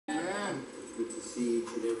see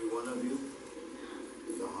each and every one of you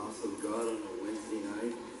in the house of God on a Wednesday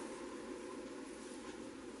night.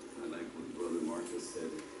 I like what Brother Marcus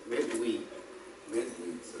said, midweek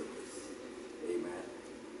service. Amen.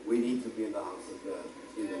 We need to be in the house of God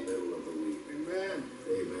in the middle of the week. Amen.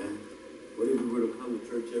 Amen. What if we were to come to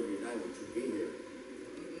church every night? Would you be here?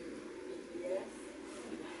 Yes.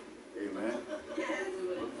 Amen. Yes.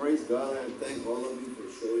 Well, praise God, and thank all of you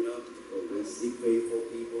for showing up. For the faithful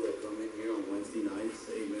people that come in here on Wednesday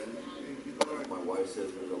nights. Amen. My wife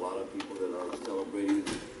says there's a lot of people that are celebrating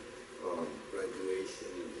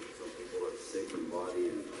graduation, and some people are sick in body,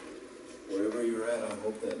 and wherever you're at, I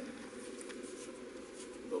hope that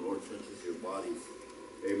the Lord touches your bodies.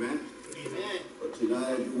 Amen? Amen. But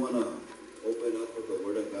tonight I do want to open up with the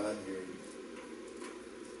Word of God here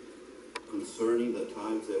concerning the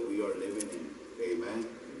times that we are living in. Amen?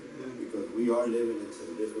 Because we are living in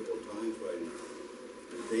some difficult times right now.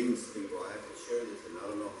 And things, people, I have to share this, and I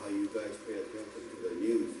don't know how you guys pay attention to the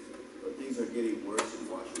news, but things are getting worse in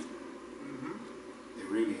Washington. They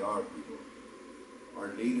really are, people.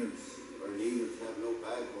 Our leaders have no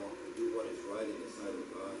backbone to do what is right in the sight of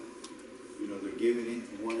God. You know, they're giving in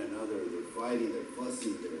to one another. They're fighting. They're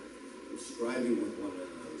fussing. They're striving with one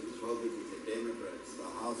another. The Republicans and Democrats, the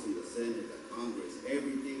House and the Senate, the Congress,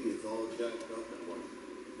 everything is all jacked up in Washington.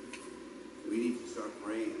 We need to start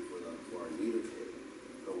praying for our leadership.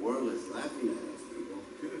 The world is laughing at us, people.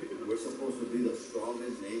 We're supposed to be the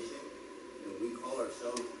strongest nation, and we call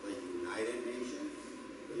ourselves the United Nation,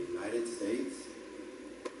 the United States.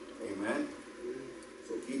 Amen.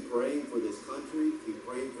 So keep praying for this country. Keep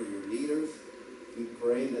praying for your leaders. Keep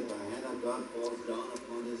praying that the hand of God falls down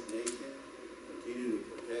upon this nation. Continue to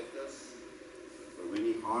protect us from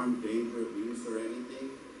any harm, danger, abuse, or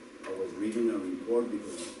anything. I was reading a report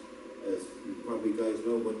because, as you probably guys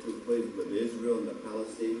know, what took place with Israel and the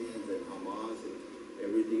Palestinians and Hamas and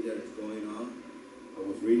everything that is going on. I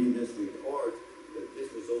was reading this report that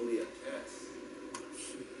this was only a test.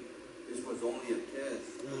 This was only a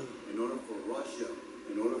test in order for Russia,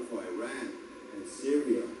 in order for Iran and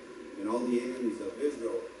Syria and all the enemies of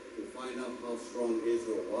Israel to find out how strong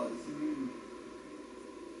Israel was.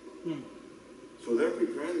 So they're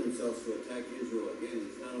preparing themselves to attack Israel again.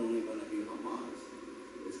 It's not only going to be Hamas.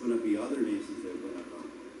 It's going to be other nations that are going to come.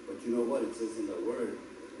 But you know what? It says in the Word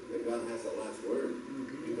that God has the last word.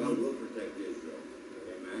 And God will protect Israel.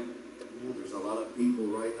 Amen? There's a lot of people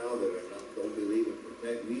right now that don't believe in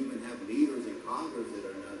protect. We even have leaders in Congress that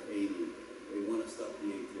are not aiding. They want to stop the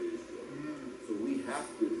aid to Israel. So we have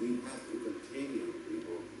to continue,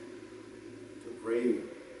 people, to pray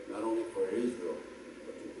not only for Israel,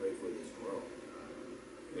 but to pray for this world.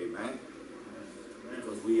 Amen?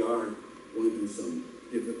 Because we are going through some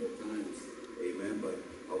difficult times. Amen? But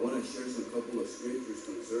I want to share some couple of scriptures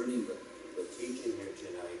concerning the teaching here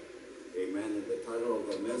tonight. Amen? And the title of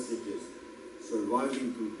the message is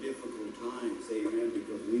Surviving Through Difficult Times. Amen?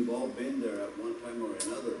 Because we've all been there at one time or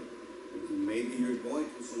another. And maybe you're going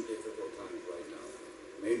through some difficult times right now.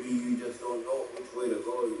 Maybe you just don't know which way to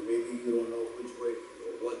go. Maybe you don't know which way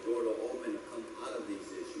or what door to open to come out of these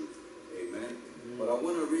issues. Amen? But I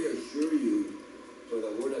want to reassure you for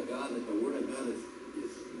the Word of God that the Word of God is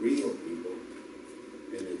real, people.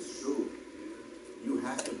 And it's true. You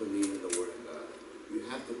have to believe in the Word of God. You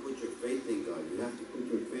have to put your faith in God. You have to put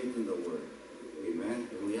your faith in the Word. Amen?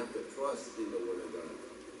 And we have to trust in the Word of God.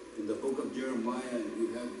 In the book of Jeremiah,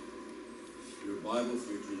 you have your Bibles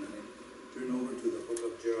here tonight. Turn over to the book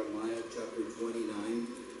of Jeremiah, chapter 29.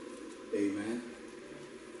 Amen?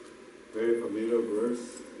 Very familiar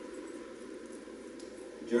verse.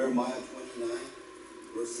 Jeremiah 29,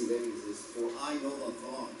 verse 11 says, For I know the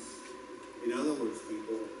thoughts. In other words,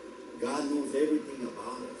 people, God knows everything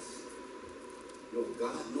about us. You know,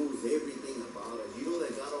 God knows everything about us. You know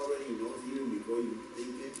that God already knows even before you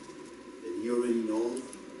think it? That He already knows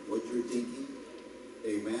what you're thinking?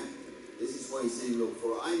 Amen? This is why He's saying, look,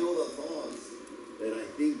 for I know the thoughts that I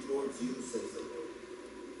think towards you, says the Lord.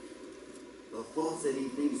 The thoughts that He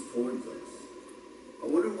thinks towards us. I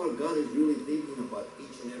wonder what God is really thinking about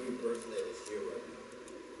each and every person that is here right now.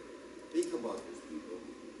 Think about this, people.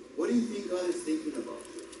 What do you think God is thinking about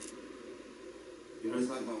you? You know, it's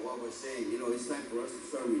like my wife was saying, you know, it's time for us to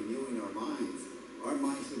start renewing our minds. Our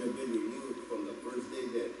minds should have been renewed from the first day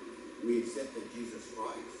that we accepted Jesus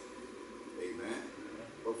Christ. Amen?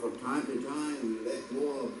 But from time to time, we let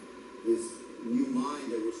go of this new mind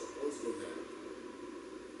that we're supposed to have.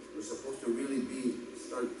 We're supposed to really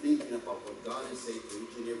start thinking about what God is saying to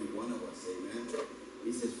each and every one of us. Amen?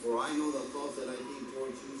 He says, for I know the thoughts that I think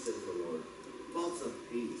towards you, says the Lord. Thoughts of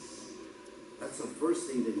peace. That's the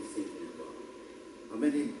first thing that He's thinking about. How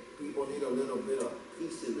many People need a little bit of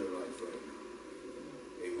peace in their lives right now.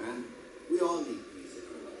 Amen. We all need peace in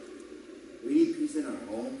our lives. We need peace in our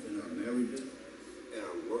homes, in our marriages, in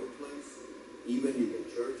our workplace, even in the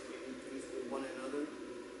church. We need peace with one another.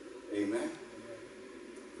 Amen.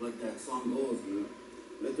 Like that song goes,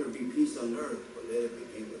 let there be peace on earth, but let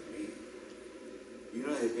it begin with me. You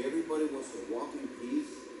know, if everybody was to walk in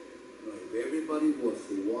peace, if everybody was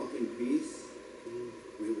to walk in peace,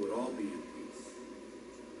 we would all be in peace.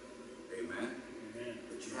 Amen. Amen.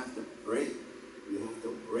 But you have to break. You have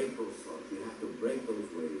to break those thoughts. You have to break those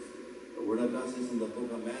ways. The Word of God says in the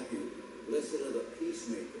book of Matthew, blessed are the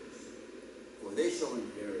peacemakers, for they shall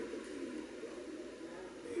inherit the kingdom of God.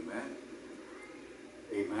 Amen.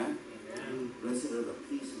 Amen. Amen. Blessed are the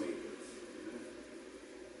peacemakers.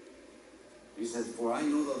 He says, for I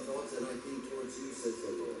know the thoughts that I think towards you, says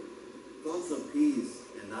the Lord. Thoughts of peace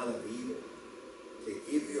and not of evil, to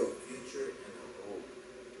give you a future and a hope.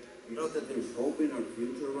 You know that there's hope in our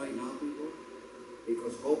future right now, people?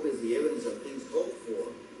 Because hope is the evidence of things hoped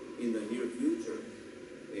for in the near future.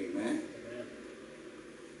 Amen. Amen.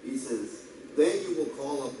 He says, then you will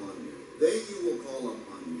call upon me. Then you will call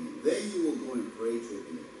upon me. Then you will go and pray to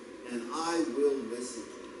me. And I will listen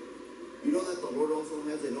to you. You know that the Lord also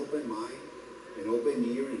has an open mind, an open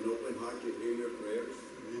ear, and an open heart to hear your prayers?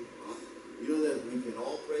 You know that we can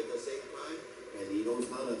all pray at the same time, and He knows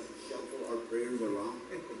how to shuffle our prayers around.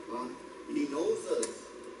 He knows us.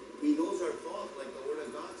 He knows our thoughts, like the Word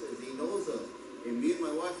of God says. He knows us. And me and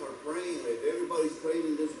my wife are praying. If everybody's praying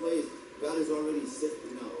in this place, God is already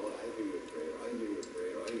sifting out. Oh, I hear your prayer. I hear your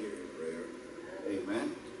prayer. I hear your prayer.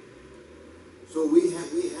 Amen. So we have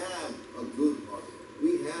a good heart.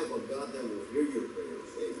 We have a God that will hear your prayers.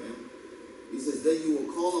 Amen. He says, then you will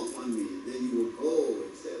call upon me. Then you will go,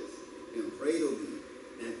 it says, and pray to me,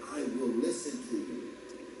 and I will listen to you.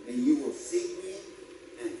 And you will seek me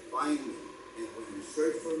and find me. And when you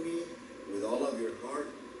search for me with all of your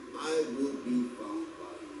heart, I will be found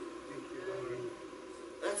by you.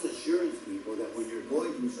 That's assurance, people, that when you're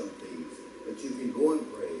going through some things, that you can go and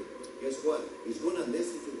pray. Guess what? He's going to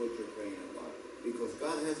listen to what you're praying about. Because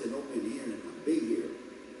God has an open ear and a big ear.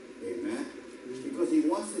 Amen? Because He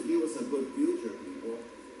wants to give us a good future, people.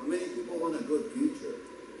 How many people want a good future?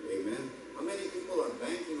 Amen? How many people are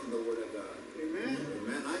banking on the Word of God? Amen?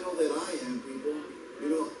 Amen. I know that I am, people. You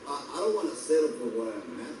know, I don't want to settle for where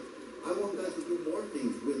I'm at. I want God to do more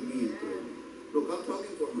things with me and through me. Look, I'm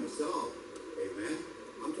talking for myself. Amen?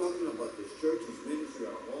 I'm talking about this church, this ministry,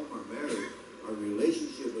 our home, our marriage, our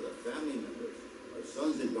relationship with our family members, our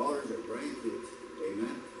sons and daughters, our grandkids.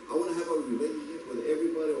 Amen? I want to have a relationship with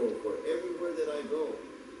everybody or for everywhere that I go.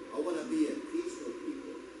 I want to be at peace with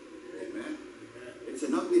people. Amen? It's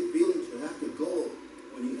an ugly feeling to have to go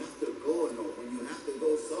when you have to go and when you have to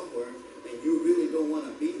go somewhere and you really don't want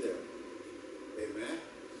to be there. Amen?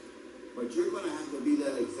 But you're going to have to be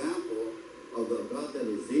that example of the God that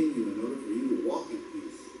is in you in order for you to walk in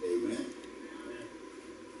peace. Amen? Amen.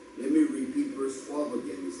 Let me repeat verse 12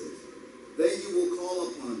 again. He says, then you will call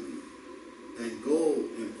upon me and go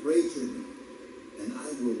and pray to me, and I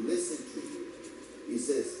will listen to you. He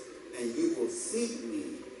says, and you will seek me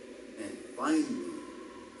and find me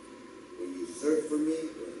when you search for me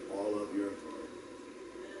with all of your heart.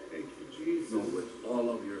 Thank you, Jesus. No, with all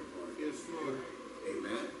of your heart. Yes, Lord.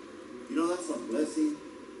 Amen. You know, that's a blessing.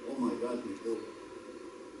 Oh my God, people.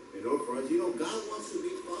 In order for us, you know, God wants to be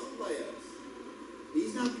found by us.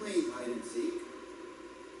 He's not playing hide and seek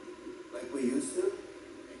like we used to.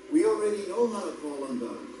 We already know how to call on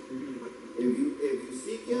God. If you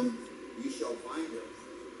seek Him, you shall find Him.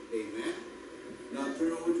 Amen. Now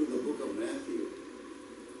turn over to the book of Matthew.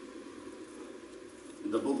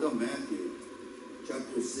 In the book of Matthew,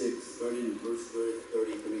 chapter 6, starting in verse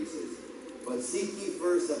 33, says, but seek ye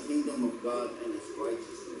first the kingdom of God and His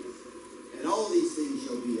righteousness, and all these things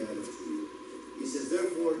shall be added to you. He says,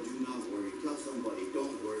 therefore, do not worry. Tell somebody,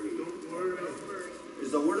 don't worry. Don't worry.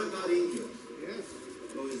 Is the Word of God in you? Yes.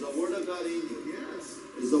 So is the Word of God in you? Yes.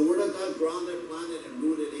 Is the Word of God grounded, planted, and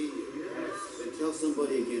rooted in you? Yes. Then tell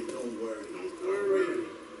somebody again, don't worry. Don't worry.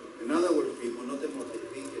 In other words, people, no te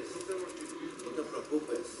mortifiques. No te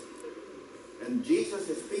preocupes. And Jesus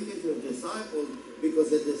is speaking to His disciples because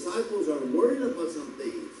the disciples are worried about some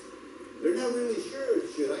things. They're not really sure.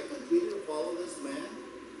 Should I continue to follow this man?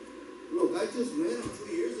 Look, I just met him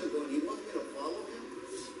 2 years ago and he wants me to follow him.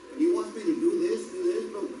 He wants me to do this.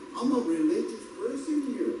 Look, I'm a religious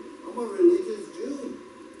person here. I'm a religious Jew.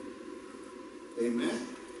 Amen?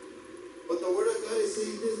 But the Word of God is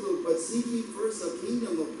saying this, look, but seek ye first the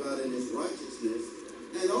kingdom of God and His righteousness,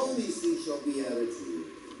 and all these things shall be added to you.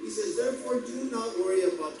 He says, therefore, do not worry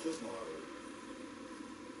about tomorrow.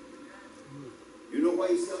 why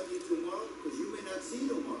he's telling you tomorrow? Because you may not see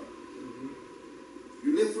tomorrow.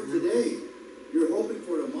 You live for today. You're hoping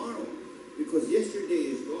for tomorrow. Because yesterday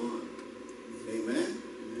is gone. Amen?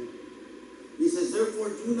 He says, therefore,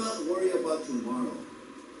 do not worry about tomorrow.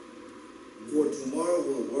 For tomorrow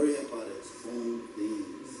will worry about its own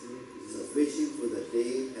things. Sufficient for the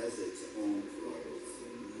day has its own troubles.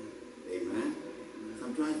 Amen?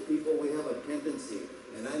 Sometimes people, we have a tendency,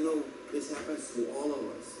 and I know this happens to all of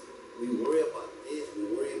us. We worry about this, we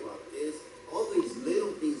worry about this, all these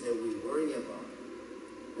little things that we worry about.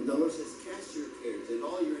 And the Lord says, cast your cares and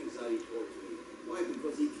all your anxiety towards me. Why?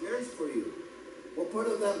 Because he cares for you. What part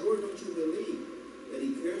of that word don't you believe? That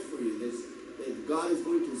he cares for you. That God is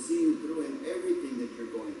going to see you through in everything that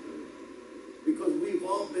you're going through. Because we've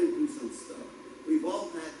all been through some stuff. We've all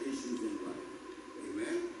had issues in life.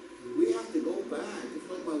 Amen? We have to go back. Just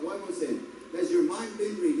like my wife was saying, has your mind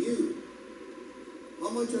been renewed? How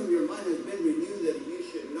much of your mind has been renewed that you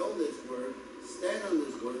should know this word, stand on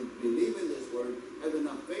this word, believe in this word, have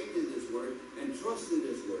enough faith in this word, and trust in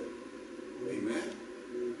this word? Amen?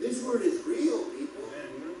 This word is real, people.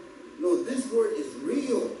 No, this word is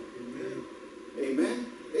real. Amen?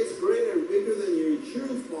 It's greater and bigger than your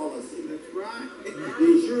insurance policy. That's right. The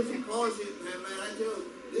insurance policy, man, I tell you,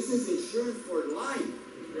 this is insurance for life.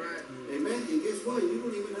 Right. Amen? And guess what? You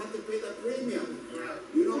don't even have to pay the premium. Right.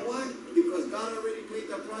 You know why? Because God already paid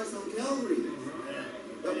the price on Calvary.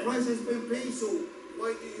 The price has been paid, so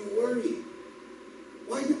why do you worry?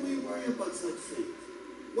 Why do we worry about such things?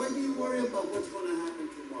 Why do you worry about what's going to happen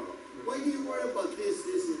tomorrow? Why do you worry about this,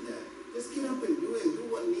 and that? Just get up and do it. Do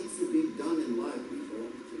what needs to be done in life, people.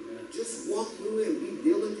 Just walk through it and be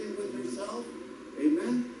diligent with yourself.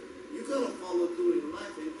 Amen? You got to follow through in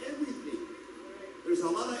life and everything. There's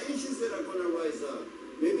a lot of issues that are going to rise up.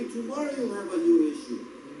 Maybe tomorrow you'll have a new issue.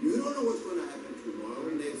 You don't know what's going to happen tomorrow,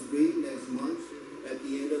 next week, next month, at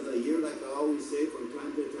the end of the year, like I always say from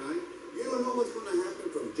time to time. You don't know what's going to happen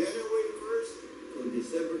from January 1st to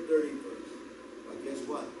December 31st. But guess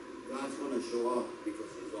what? God's going to show up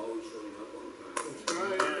because he's always showing up on time. That's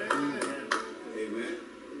right. Amen?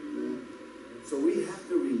 So we have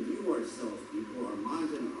to renew ourselves, people, our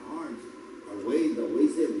minds and our hearts, our ways, the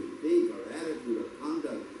ways that we think, our attitude, our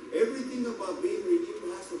conduct. Everything about being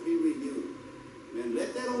renewed has to be renewed. Man,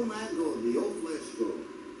 let that old man go, the old flesh go.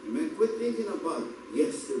 Amen? Quit thinking about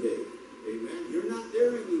yesterday. Amen? You're not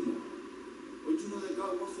there anymore. Don't you know that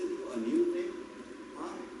God wants to do a new thing?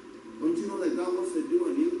 Huh? Don't you know that God wants to do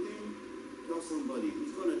a new thing? Tell somebody,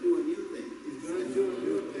 he's going to do a new thing. He's going to do a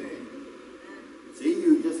new thing. See,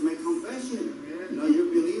 you just make confession. Now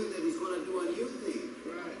you're believing that he's going to do a new thing.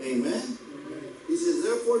 Right. Amen? He says,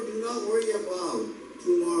 therefore, do not worry about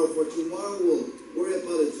tomorrow, for tomorrow will worry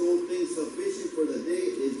about its own things. Sufficient for the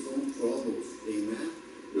day its own troubles. Amen?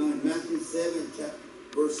 Now in Matthew 7,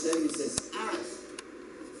 verse 7, it says, ask.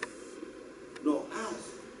 No, ask.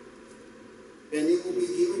 And it will be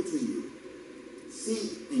given to you.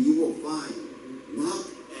 Seek, and you will find. Knock,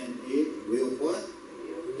 and it will what?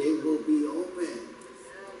 It will be open.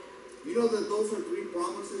 You know that those are 3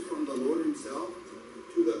 promises from the Lord himself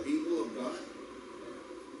to the people of God?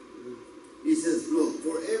 He says, look,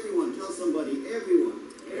 for everyone, tell somebody, everyone.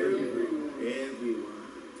 Everyone. Everyone.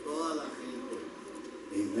 Toda la gente.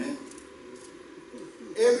 Amen.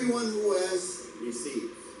 Everyone who asks,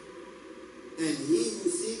 receives. And he who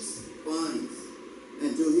seeks, finds.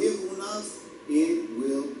 And to him who knocks, it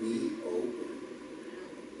will be open.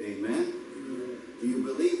 Amen. Do you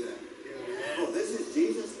believe that? Oh, this is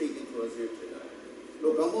Jesus speaking to us here tonight.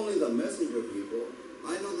 Look, I'm only the messenger, people.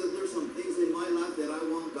 I know that there's some things in my life that I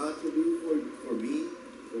want God to do for me,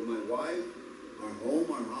 for my wife, our home,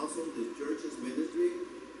 our household, this church, this ministry.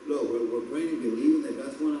 Look, we're praying and believing that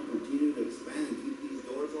God's going to continue to expand and keep these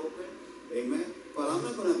doors open. Amen. But I'm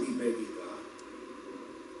not going to be begging God.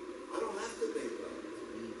 I don't have to beg God.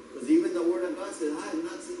 Because even the word of God says, I have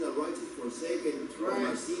not seen the righteous forsaken, or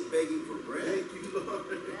my seed begging for bread. Thank you, Lord.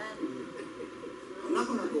 I'm not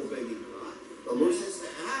going to go begging God. The Lord says to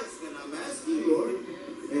ask, and I'm asking, Lord.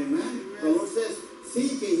 Amen. The Lord says,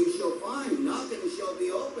 seek and you shall find. Knock and it shall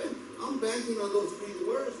be open. I'm banking on those 3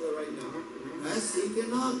 words right now. Ask, seek,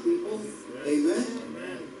 and knock, people.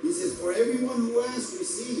 Amen. He says, for everyone who asks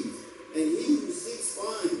receives, and he who seeks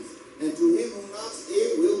finds, and to him who knocks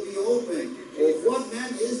it will be open. Or what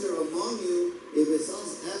man is there among you, if his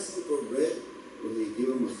son's asking for bread, will he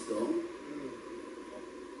give him a stone?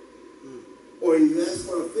 Or if he asks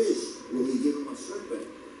for a fish, will he give him a serpent?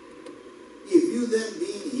 If you then,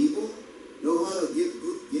 being evil, know how to give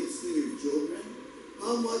good gifts to your children,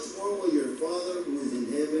 how much more will your Father who is in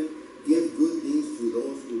heaven give good things to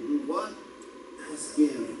those who do what? Ask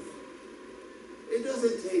him. It doesn't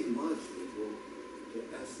doesn't take much, people, to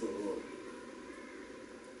ask the Lord.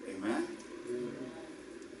 Amen?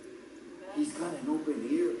 He's got an open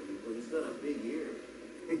ear, people. He's got a big ear.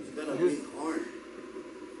 He's got a big heart.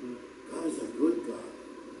 God is a good God.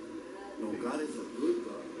 No, God is a good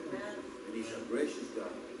God. And He's a gracious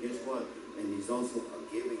God. Guess what? And He's also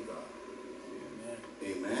a giving God.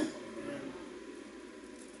 Amen?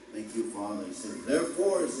 Thank you, Father. He says,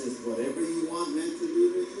 therefore, it says, whatever you want men to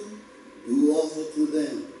do to you, do also to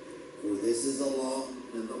them. For this is the law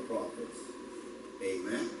and the prophets.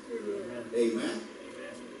 Amen? Amen? Amen?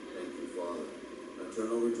 Thank you, Father. Now turn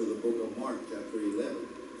over to the book of Mark, chapter 11.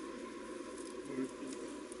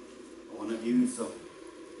 I want to give you some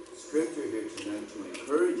scripture here tonight to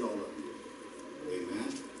encourage all of you. Amen?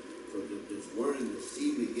 So that this word and the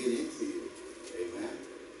seed may get into you. Amen?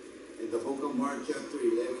 In the book of Mark, chapter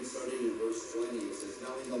 11, starting in verse 20, it says,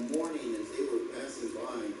 now in the morning, as they were passing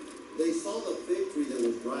by, they saw the fig tree that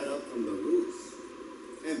was dried up from the roots.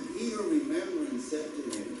 And Peter, remembering, said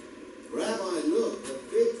to him, Rabbi, look, the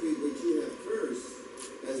fig tree which you have cursed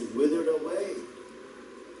has withered away.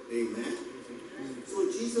 Amen? So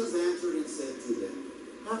Jesus answered and said to them,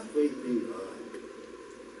 have faith in God.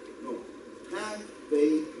 No, have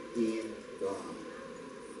faith in God.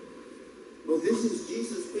 Well, this is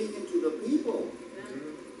Jesus speaking to the people.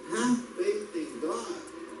 Have faith in God.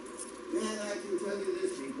 Man, I can tell you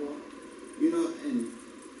this, people. You know, and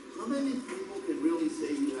how many people can really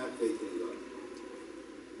say you have faith in God?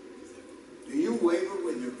 Do you waver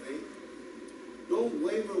with your faith? Don't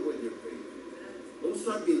waver with your faith. Don't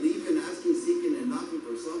start believing, asking, seeking, and knocking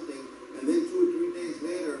for something, and then 2 or 3 days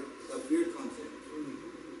later, the fear comes in.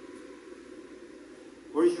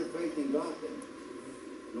 Where's your faith in God then?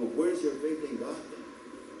 No, where's your faith in God then?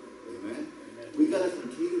 Amen? We got to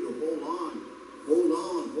continue to hold on. Hold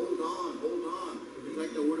on, hold on, hold on. It's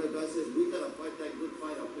like the Word of God says, we got to fight that good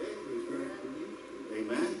fight of faith.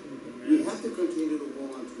 Amen? We have to continue to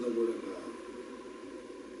hold on to the Word of God.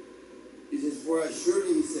 He says, for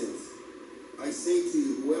surely, he says, I say to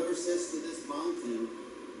you, whoever says to this mountain,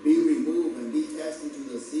 be removed and be cast into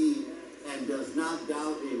the sea, and does not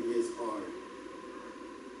doubt in his heart.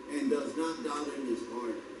 And does not doubt in his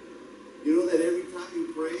heart. You know that every time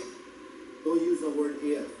you pray, don't use the word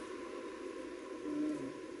if.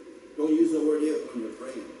 Don't use the word if when you're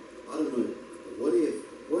praying. I don't know. What if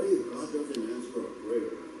God doesn't answer our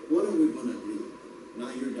prayer? What are we going to do? Now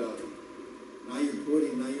you're doubting. Now you're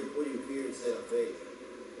putting fear instead of faith.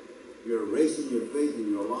 You're erasing your faith and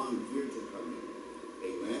you're allowing fear to come in.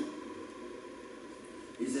 Amen?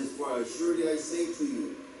 He says, for surely I say to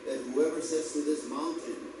you, that whoever says to this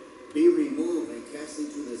mountain, be removed and cast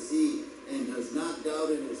into the sea, and does not doubt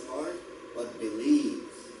in his heart, but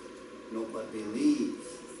believes. No, but believes.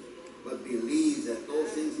 But believes that those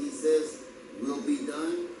things he says will be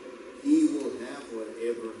done, he will have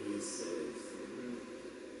whatever he says.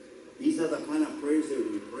 These are the kind of prayers that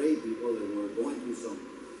we pray, people, that we're going through some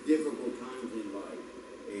difficult times in life.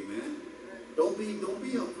 Amen? Don't be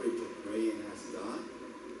afraid to pray and ask God.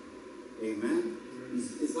 Amen?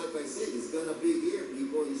 It's like I said, he's got a big ear,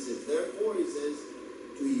 people. He says, therefore, he says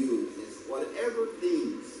to you, he says, whatever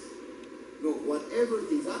things,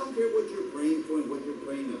 I don't care what you're praying for and what you're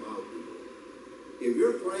praying about, people. If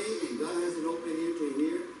you're praying and God has an open ear to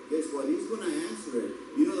hear, guess what? He's going to answer it.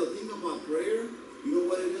 You know the thing about prayer? You know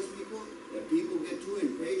what it is, people? That people get too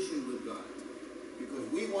impatient with God. Because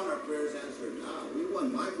we want our prayers answered now. We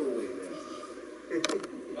want microwave answers.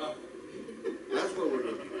 That's what we're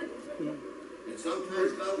looking for. And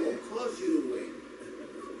sometimes God will cause you to wait.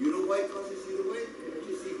 You know why it causes you to wait?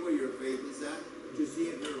 To see where your faith is at. To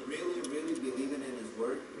see if you're really, really believing in His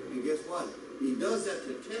Word. And guess what? He does that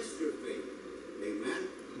to test your faith. Amen?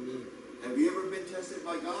 Have you ever been tested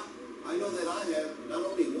by God? I know that I have, not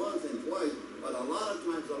only once and twice, but a lot of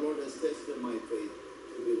times the Lord has tested my faith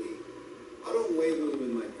to believe. I don't waver with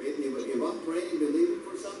my faith. If I'm praying and believing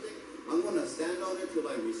for something, I'm going to stand on it till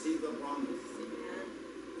I receive the promise.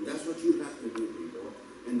 And that's what you have to do, people.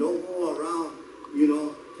 And don't go around,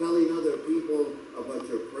 telling other people about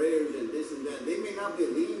your prayers and this and that. They may not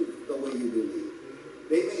believe the way you believe.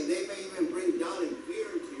 They may even bring doubt and fear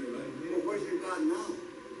into your life. Well, where's your God now?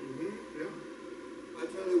 I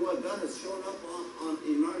tell you what, God has shown up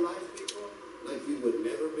in our lives, people, like you would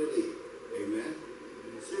never believe. Amen?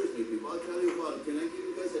 Seriously, people, I'll tell you what, can I give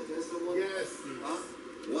you guys a testimony? Yes.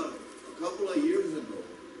 A couple of years ago,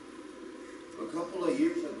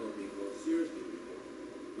 people, seriously, people,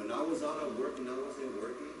 when I was out of work and I wasn't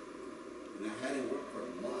working, and I hadn't worked for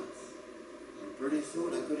months, and pretty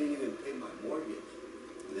soon I couldn't even pay my mortgage.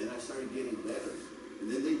 And then I started getting letters. And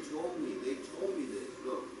then they told me this,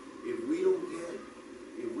 look, if we don't get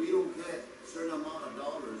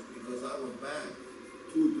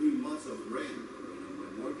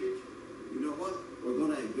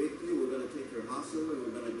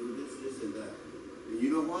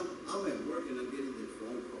I'm at work and I'm getting this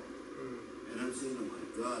phone call. And I'm saying, oh my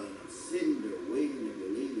God, and I'm sitting there waiting and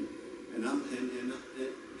believing. And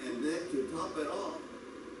then to top it off,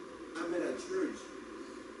 I'm at a church,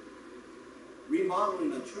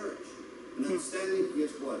 remodeling a church. And I'm standing,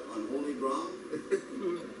 guess what, on holy ground?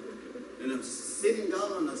 And I'm sitting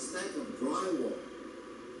down on a stack of drywall.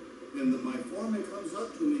 And my foreman comes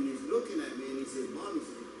up to me and he's looking at me and he says, Mom, he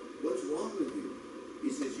says, what's wrong with you? He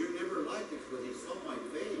says, you're never like this, because he saw my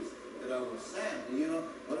face that I was sad. And you know,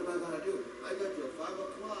 what am I going to do? I got till 5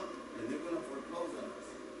 o'clock and they're going to foreclose on us.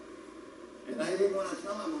 And I didn't want to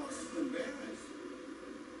tell him, I was so embarrassed.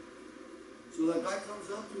 So the guy comes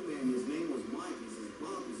up to me and his name was Mike. He says,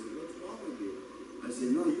 Mom, he says, what's wrong with you? I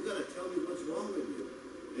said, no, you got to tell me what's wrong with you.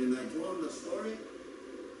 And I told him the story.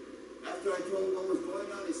 After I told him what was going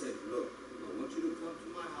on, he said, look, I want you to come to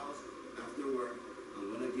my house after work. I'm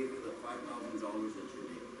going to give you the $5,000 that you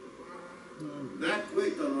need. That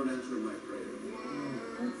quick, the Lord answered my prayer.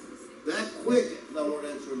 That quick, the Lord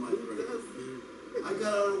answered my prayer. I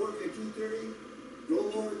got out of work at 2:30,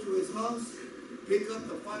 drove over to his house, picked up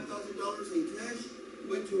the $5,000 in cash,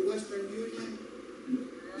 went to Western Union.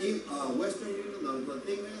 Western Union, the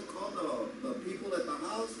thing is called the people at the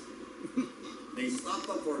house. They stopped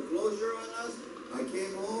a foreclosure on us. I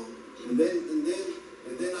came home, and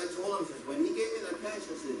then I told him, says, when he gave me the cash,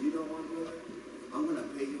 I said, you know what, brother? I'm gonna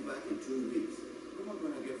pay you back in 2 weeks. Who am I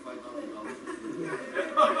gonna get $5,000?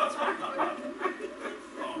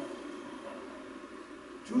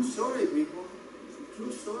 True story, people.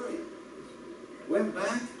 True story. Went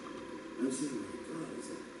back, and I said, oh my God, I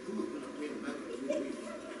said, who am I gonna pay him back in 2 weeks?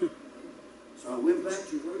 So I went back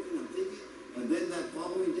to work and I'm thinking, and then that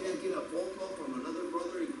following day I get a phone call from another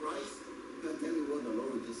brother in Christ. I tell you what, the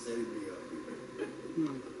Lord was just setting me up.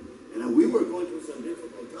 And we were going through some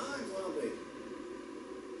difficult times, weren't we?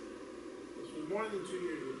 This was more than 2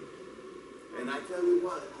 years ago. And I tell you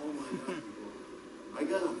what, oh my God, people. I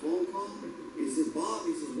got a phone call. He says, Bob,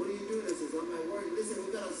 he says, what are you doing? I says, I'm at work. Listen,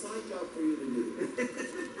 we got a side job for you to do.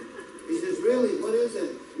 He says, really? What is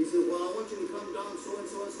it? He said, well, I want you to come down so and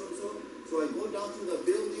so and so and so. So I go down to the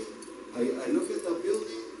building. I look at the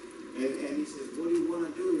building, and he says, what do you want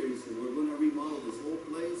to do here? He said, we're going to remodel this whole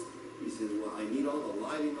place. He said, well, I need all the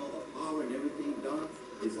lighting, all the power, and everything done.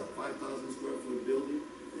 It's a 5,000 square foot building.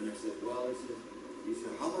 And I said, well, he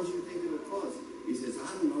said, how much do you think it will cost? He says,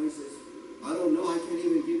 I don't know. He says, I don't know. I can't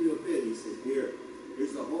even give you a bid. He said,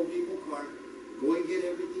 here's the Home Depot card. Go and get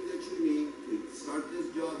everything that you need to start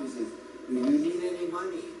this job. He says, do you need any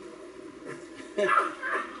money?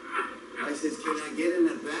 I says, can I get an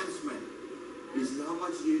advancement? He says, how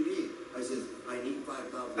much do you need? I says, I need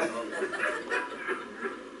 $5,000.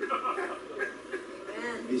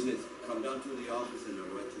 He says, come down to the office and I'll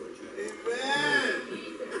write you a check. Amen.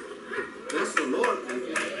 Bless the Lord.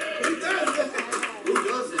 He does it. Who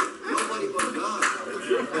does it? Nobody but God.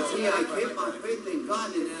 But see, I kept my faith in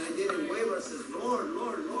God and I didn't waver. I says, Lord,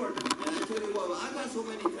 Lord, Lord. And I tell you what, I got so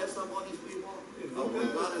many testimonies, people, of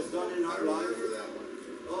what God has done in our life.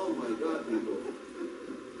 Oh my God, people.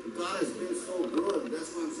 God has been so good.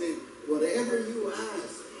 That's what I'm saying. Whatever you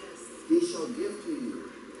ask, He shall give to you.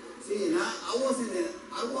 See, and I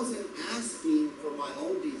wasn't asking for my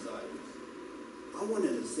own desires. I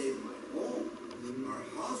wanted to save my home, our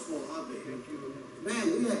household. Man,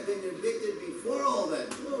 we have been evicted before all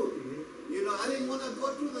that too. You know, I didn't want to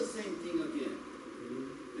go through the same thing again.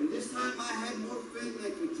 And this time I had more faith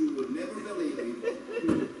like you would never believe,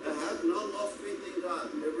 people. I have not lost faith in God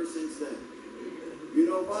ever since then. You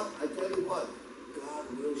know what? I tell you what, God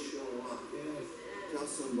will show up. Yes. Tell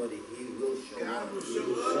somebody He will show up. God will show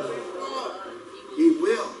up. He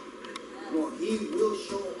will. No, He will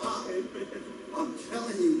show up. I'm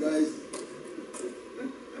telling you guys.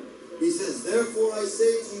 He says, therefore I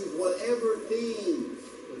say to you, whatever things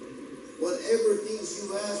you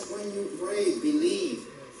ask when you pray, believe.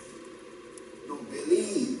 No,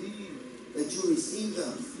 believe that you receive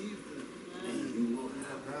them. And you will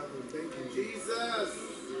have them. Thank you, Jesus.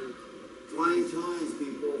 Trying times,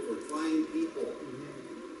 people, for trying people.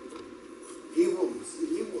 He will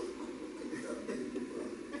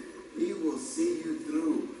see you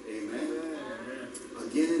through. Amen.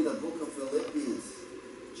 Again in the book of Philippians,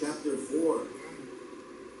 chapter 4,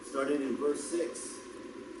 starting in verse 6.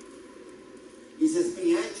 He says,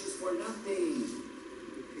 be anxious for nothing.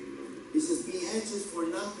 He says, be anxious for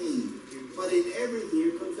nothing. But in everything,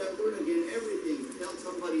 here comes that word again, everything. Tell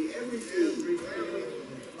somebody everything.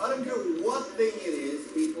 I don't care what thing it is,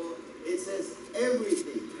 people. It says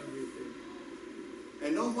everything.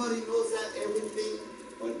 And nobody knows that everything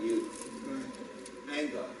but you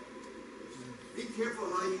and God. Be careful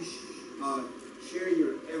how you share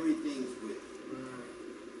your everythings with.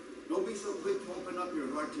 Don't be so quick to open up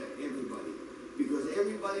your heart to everybody, because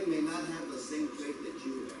everybody may not have the same faith that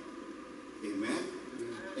you have. Amen?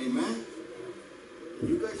 Amen? Can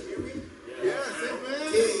you guys hear me? Yes, amen.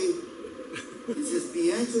 Okay. It says,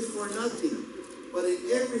 be anxious for nothing, but in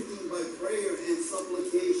everything by prayer and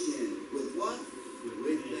supplication. With what?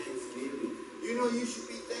 With thanksgiving. You know you should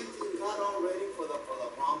be thanking God already for the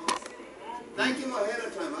promise. Thank Him ahead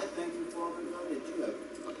of time. I thank you, Father God, that you have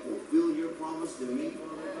fulfilled your promise to me,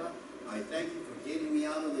 Father God. I thank you for getting me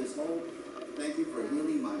out of this hole. Thank you for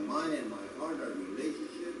healing my mind and my heart, our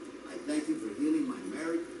relationship. I thank you for healing my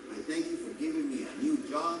marriage. I thank you for giving me a new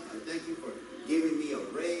job. I thank you for giving me a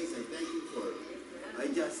raise. I thank you for, I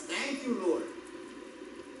just thank you, Lord.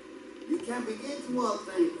 You can't begin to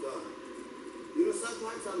thank God. You know,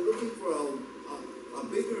 sometimes I'm looking for a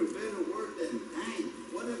bigger and better word than thank.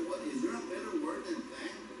 What is there a better word than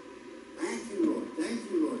thank? Thank you, Lord.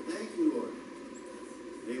 Thank you, Lord. Thank you, Lord.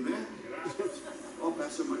 Amen. Oh,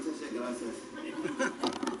 Pastor Marta said gracias.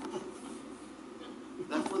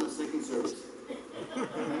 That's for the second service.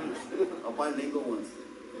 A bilingual one.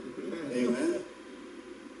 Amen.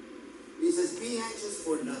 He says, be anxious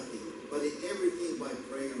for nothing, but in everything by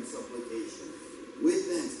prayer and supplication. With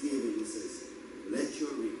thanksgiving, he says, let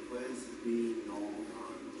your requests be known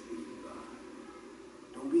unto God.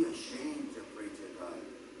 Don't be ashamed to pray to God,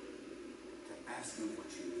 to ask Him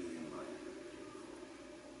what you need in life.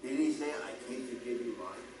 Didn't He say, I came to give you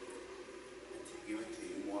life and to give it to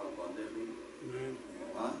you more abundantly? Amen.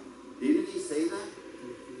 Huh? Didn't He say that?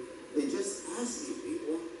 Then just ask me,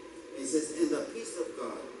 people. He says, in the peace of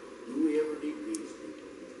God, do we ever need peace,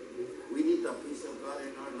 people? We need the peace of God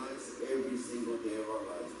in our lives every single day of our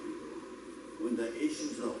lives, people. When the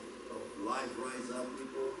issues of life rise up,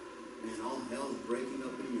 people, and all hell's breaking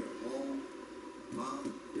up in your home,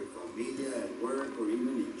 your familia, at work, or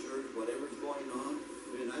even in church, whatever's going on,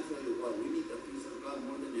 man, I tell you what, we need the peace of God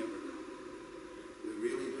more than ever now. We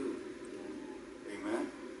really do.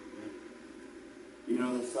 Amen? You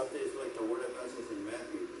know, the stuff is like the Word of God says in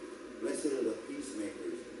Matthew, blessed are the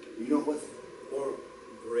peacemakers. You know what's more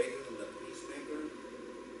greater than the peacemaker?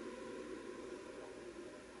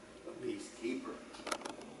 The peacekeeper.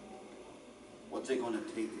 What's it going to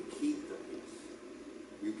take to keep the peace?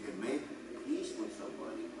 You can make peace with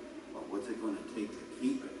somebody, but what's it going to take to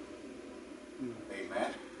keep it?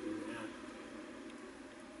 Amen?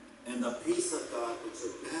 And the peace of God, which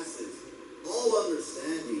surpasses all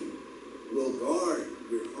understanding, will guard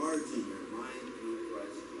your hearts and your mind through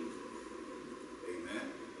Christ Jesus. Amen?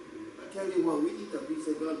 I tell you what, we need the peace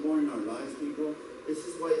of God more in our lives, people. This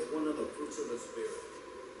is why it's one of the fruits of the Spirit.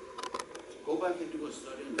 Go back and do a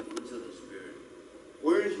study on the fruits of the Spirit.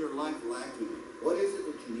 Where is your life lacking? What is it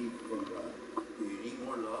that you need from God? Do you need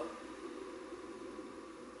more love?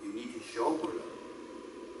 Do you need to show more love?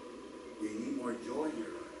 Do you need more joy in your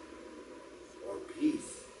life? Or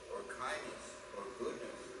peace? Or kindness? Or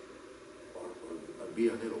goodness? Or be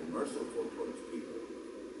a little merciful towards people?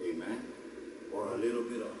 Amen? Or a little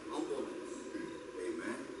bit of humbleness?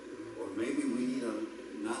 Amen? Or maybe we need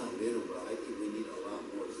not a little, but I think we need a lot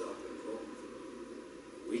more self-control.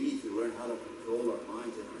 We need to learn how to control our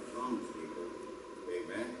minds and our tongues, people.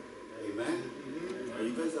 Amen? Amen? Are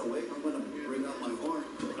you guys awake? I'm going to bring out my horn.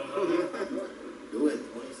 Do it.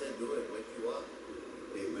 Tony said do it. Wake you up.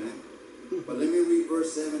 Amen? But let me read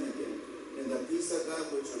verse 7 again. And the peace of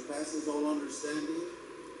God, which surpasses all understanding,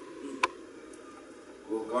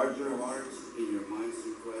 will guard your hearts and your minds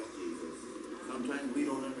through Christ Jesus. Sometimes we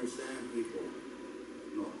don't understand people.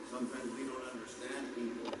 No, sometimes we don't understand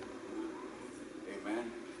people.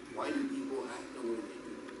 Amen? Why do people act the way they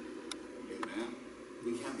do? Amen?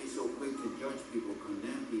 We can't be so quick to judge people,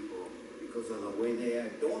 condemn people because of the way they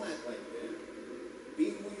act. Don't act like them.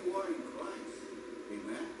 Be who you are in Christ.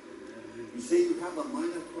 Amen? You say you have a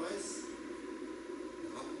mind of Christ?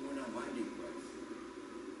 How come we're not minding Christ?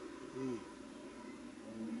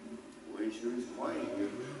 Well, it sure is quiet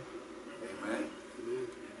here. Amen?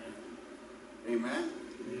 Amen?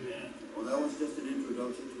 Well, that was just an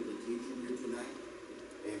introduction to the teaching here tonight.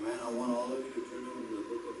 Amen. I want all of you to turn over to the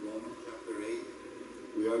book of Romans, chapter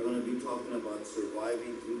 8. We are going to be talking about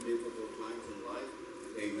surviving through difficult times in life.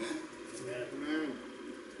 Amen. Amen.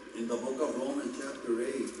 In the book of Romans, chapter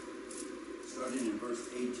 8, starting in verse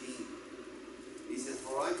 18, he says,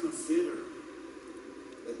 for I consider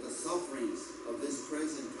that the sufferings of this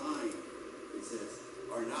present time, it says,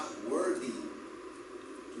 are not worthy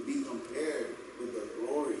to be compared with the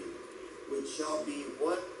glory which shall be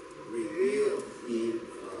what? Revealed in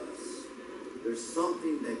us. There's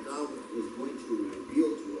something that God is going to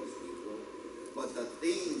reveal to us, people. But Because the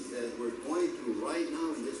things that we're going through right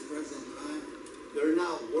now in this present time, they're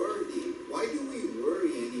not worthy. Why do we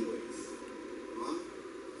worry anyways? Huh?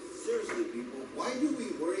 Seriously, people, why do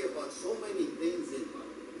we worry about so many things in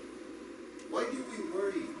life? Why do we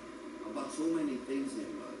worry about so many things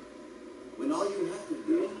in life? When all you have to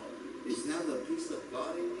do is have the peace of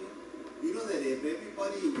God in you. You know that if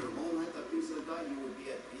everybody in your home had the peace of God, you would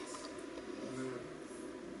be at peace.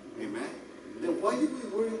 Amen? Then why do we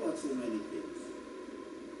worry about so many things?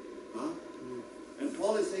 Huh? And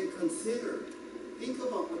Paul is saying, consider. Think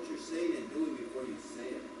about what you're saying and doing before you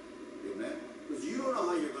say it. Amen? Because you don't know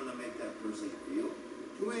how you're going to make that person feel.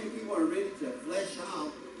 Too many people are ready to flesh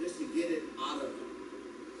out just to get it out of them.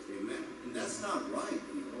 Amen? And that's not right,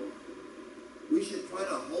 people. We should try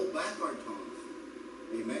to hold back our tongues.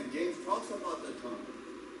 Amen? James talks about the tongue.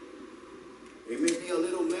 It may be a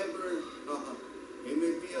little member, it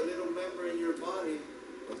may be a little member in your body,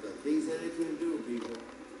 but the things that it can do, people,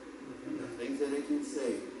 and the things that it can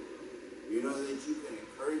say, you know that you can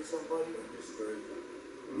encourage somebody or discourage them.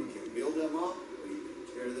 You can build them up or you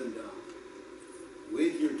can tear them down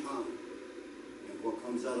with your tongue and what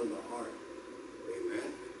comes out of the heart.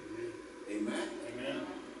 Amen? Amen? Amen.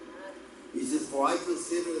 He says, for I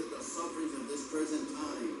consider that the sufferings of this present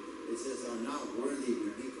time, it says, are not worthy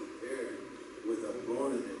to be compared with the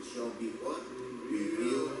glory that shall be what?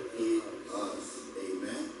 Revealed in us.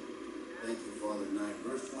 Amen. Thank you, Father. 9.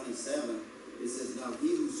 Verse 27, it says, now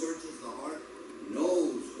he who searches the heart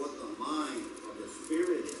knows what the mind of the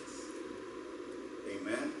Spirit is.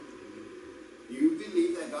 Amen. Do you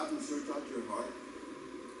believe that God can search out your heart?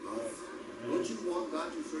 Don't you want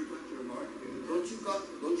God to search out your heart?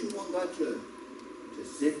 Don't you want God to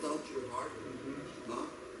sift out your heart? Huh?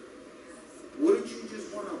 Wouldn't you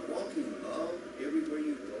just want to walk in love everywhere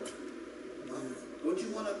you go? Huh? Don't you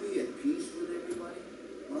want to be at peace with everybody?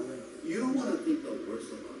 Huh? You don't want to think the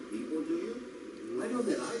worst about people, do you? I know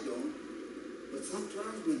that I don't. But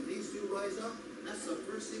sometimes when things do rise up, that's the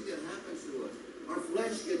first thing that happens to us. Our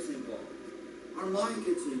flesh gets involved. Our mind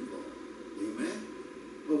gets involved. Amen?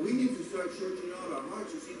 But we need to start searching out our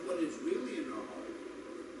hearts to see what is really in our heart.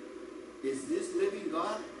 Is this living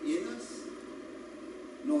God in us?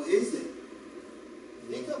 No, is it?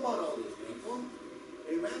 Think about all this, people.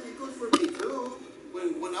 Amen? It goes for me too.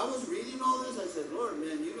 When I was reading all this, I said, Lord,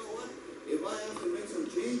 man, you know what? If I have to make some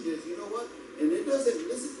changes, you know what? And it doesn't,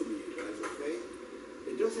 listen to me, you guys, okay?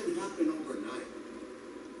 It doesn't happen overnight.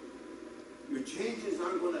 Your changes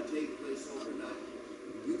aren't going to take place overnight.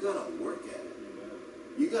 You got to work at it.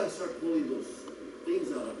 You got to start pulling those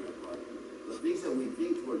things out of your heart. The things that we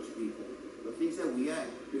think towards people. The things that we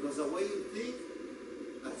act. Because the way you think,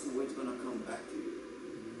 that's the way it's going to come back to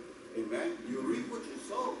you. Amen? You reap what you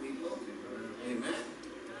sow, people. Amen?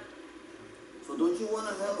 So don't you want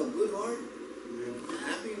to have a good heart? A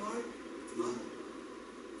happy heart? Huh?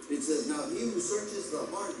 It says, now he who searches the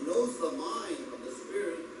heart knows the mind of the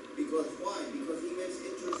Spirit. Because why? Because he makes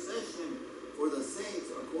intercession for the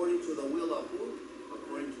saints according to the will of who?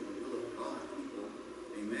 According to the will of God, people.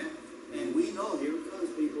 Amen? And we know, here it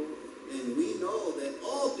comes, people, and we know that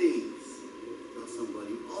all things, tell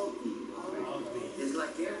somebody, all things, is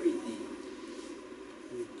like everything.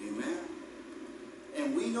 Amen?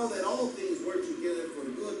 And we know that all things work together for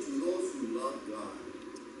good to those who love God.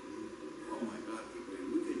 Oh my God, people, if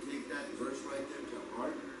we could take that verse right there to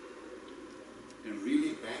heart and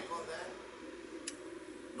really bank on that.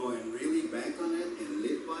 No, and really bank on it and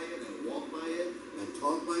live by it and walk by it and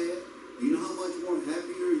talk by it. You know how much more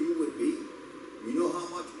happier you would be? You know how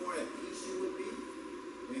much more at peace you would be?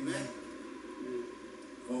 Amen?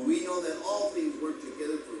 For we know that all things work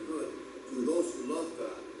together for good to those who love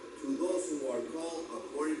God, to those who are called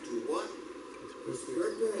according to what? His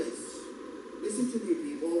purpose. Listen to me,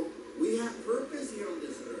 people. We have purpose here on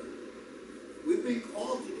this earth. We've been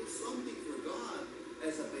called to do something for God.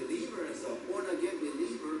 As a believer, as a born-again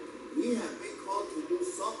believer, we have been called to do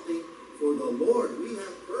something for the Lord. We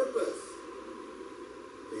have purpose.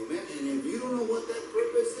 Amen. And if you don't know what that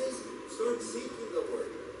purpose is, start seeking the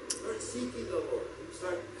Word. Start seeking the Lord.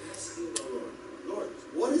 Start asking the Lord, Lord,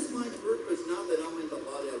 what is my purpose now that I'm in the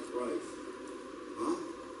body of Christ? Huh?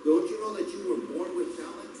 Don't you know that you were born with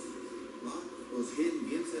talents? Huh? Those hidden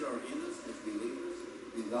gifts that are in us as believers.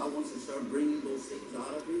 And God wants to start bringing those things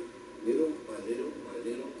out of you. Little by little by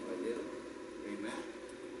little by little. Amen.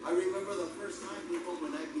 I remember the first time, people,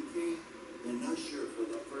 when I became an usher for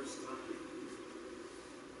the first time.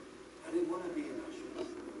 I didn't want to be an usher.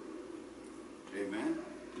 Amen.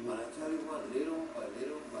 But I tell you what, little by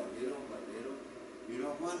little by little by little, you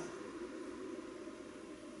know what?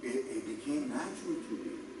 It became natural to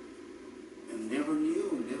me. And never knew.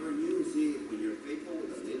 See, when you're faithful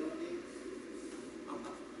with the little things,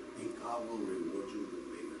 and God will reward you with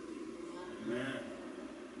bigger things. Amen.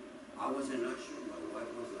 I was an usher. My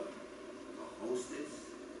wife was a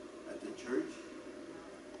hostess at the church.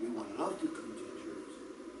 We would love to come to church.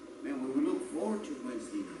 Man, we would look forward to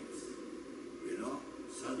Wednesday nights. You know,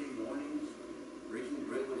 Sunday mornings, breaking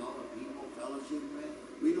bread with all the people, fellowship, man.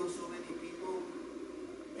 We know so many people.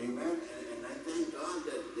 Amen. And I thank God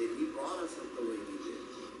that He brought us up the way He did.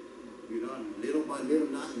 You know, little by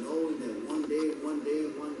little, not knowing that one day.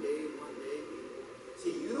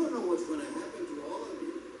 See, you don't know what's going to happen to all of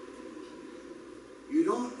you. You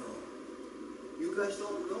don't know. You guys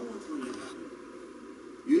don't know what's going to happen.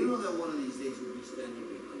 You know that one of these days you'll be standing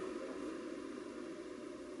behind a pulpit,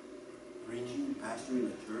 preaching, pastoring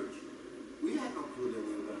a church. We had no clue that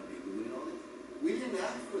we were going to be doing all this. We didn't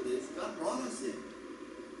ask for this. God brought us in.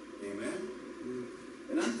 Amen.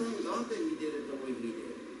 And I thank God that He did it the way He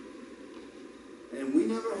did. And we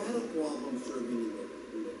never had a problem serving in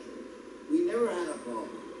the church. We never had a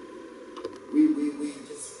problem. We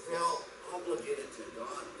just felt obligated to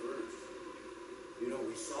God first. You know,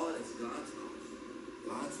 we saw it as God's house,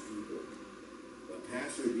 God's people. The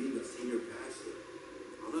pastor being the senior pastor.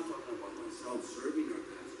 I'm not talking about myself serving our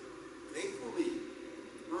pastor. Faithfully.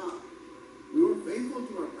 We were faithful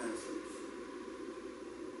to our pastors.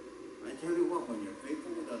 I tell you what, when you're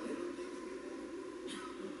faithful with the little things,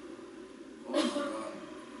 oh my God.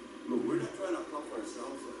 Look, we're not trying to puff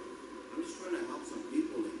ourselves up. I'm just trying to help some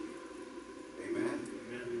people in here. Amen.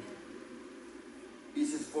 Amen. He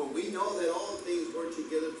says, for we know that all things work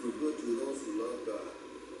together for good to those who love God,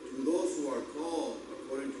 to those who are called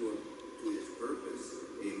according to His purpose.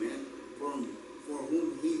 Amen. For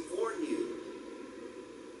whom He foreknew.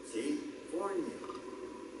 See? Foreknew.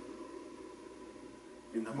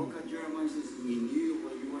 In the book of Jeremiah, it says, He knew you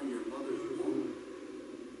when you were in your mother's womb.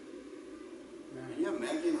 Can you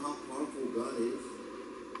imagine how powerful God is?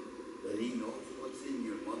 That He knows what's in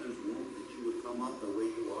your mother's womb, that you would come out the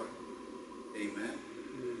way you are. Amen.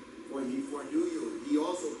 For He foreknew you. He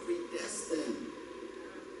also predestined.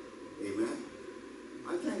 Amen.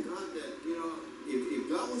 I thank God that, you know, if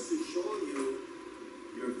God was to show you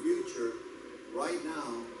your future right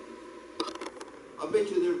now, I bet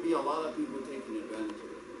you there'd be a lot of people taking advantage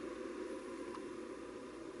of it.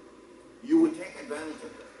 You would take advantage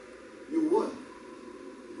of it. You would.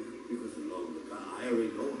 Because you know, I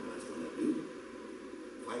already know what God's going to do.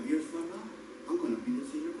 5 years from now, I'm going to be the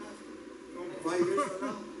senior pastor. 5 years from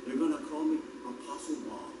now, they're going to call me Apostle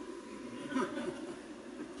Bob. I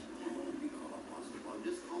don't want to be called Apostle Bob.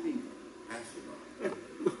 Just call me Pastor Bob.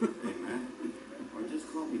 Amen. Or just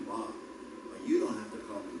call me Bob. But you don't have to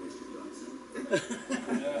call me Mr. Johnson.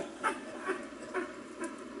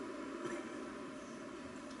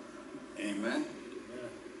 Amen.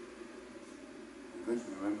 You guys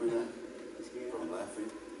remember that? From laughing?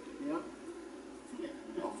 Yeah.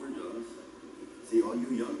 Alfred does. See, all you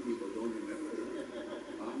young people don't remember that.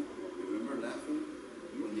 Huh? Remember laughing?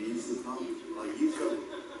 When they used to come?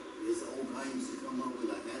 This old guy used to come up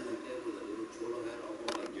with a hat like that, with a little cholo hat,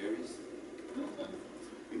 almost like Jerry's.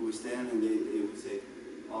 He would stand and they would say,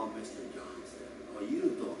 oh, Mr. Johnson. Oh,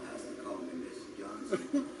 you don't have to call me Mr.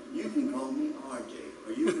 Johnson. You can call me RJ.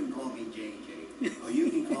 Or you can call me JJ. Or you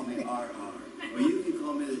can call me RR. Or you can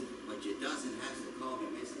call me this, but you doesn't have to call me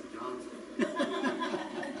Mr. Johnson.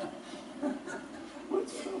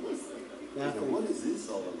 What's wrong with that? What is this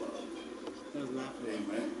all about?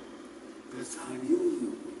 Amen. Because God knows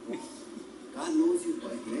you. God knows you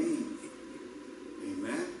by name.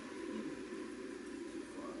 Amen.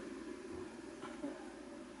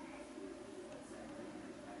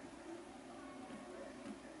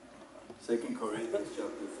 2 Corinthians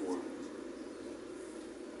chapter 4.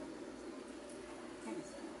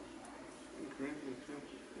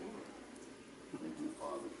 Thank you,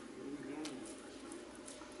 Father.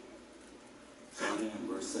 Starting in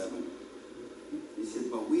verse 7. He said,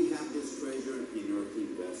 but we have this treasure in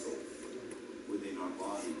earthen vessels within our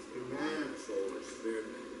bodies. Amen. Soul or spirit.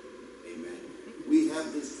 Amen. We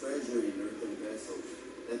have this treasure in earthen vessels,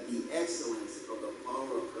 that the excellence of the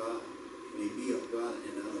power of God may be of God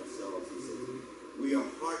and not of ourselves. He says, we are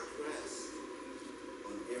hard pressed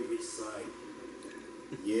on every side,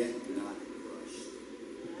 yet not crushed.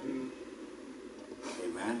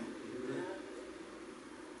 Amen.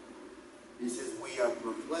 He says, we are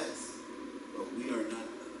perplexed, but we are not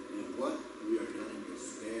in what? We are not in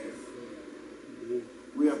despair.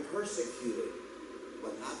 We are persecuted,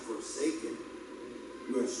 but not forsaken.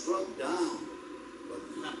 We are struck down, but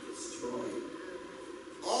not destroyed.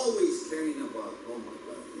 Always carrying about, oh my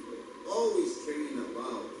God, people, always carrying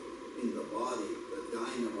about in the body, the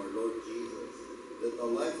dying of our Lord Jesus, that the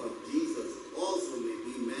life of Jesus also may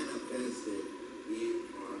be manifested in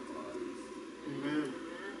our bodies. Amen.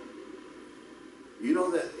 You know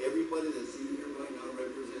that everybody that's sitting here right now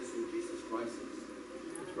represents who Jesus Christ is?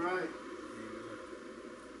 That's right.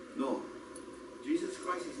 No. Jesus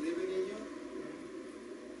Christ is living in you?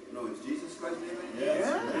 No, is Jesus Christ living in you? Yes.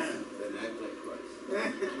 Then act like Christ.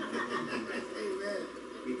 Amen.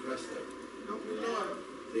 Be Christ like. Help you, Lord.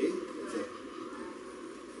 See? It's a,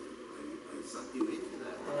 I sucked you into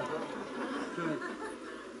that.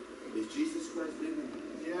 Is Jesus Christ living in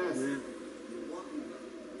you? Yes. You're walking.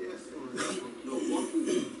 Yes, Lord. No, walking.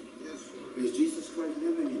 Yes, Lord. Is Jesus Christ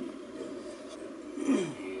living in you?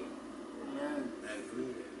 Amen. And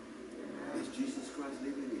good. Is Jesus Christ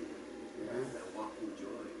living in you? And walk in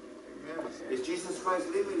joy. Amen. Is Jesus Christ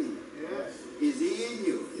living in you? Yes. Is he in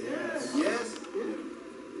you? Yes. Yes?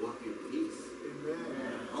 Walk in peace, Amen.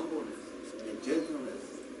 and humbleness, and gentleness,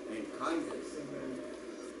 and kindness, Amen.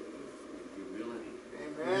 and humility.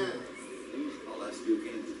 Amen. I'll ask you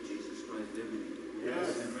again, is Jesus Christ living in you? Yes.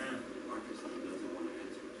 Amen. Marcus doesn't want to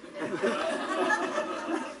answer.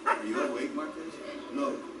 Are you awake, Marcus? No.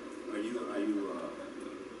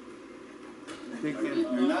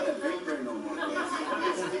 You're not a big bear no more. You're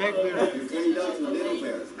turning down to little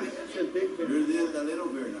bear. You're the little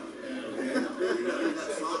bear now. Okay? You're not in that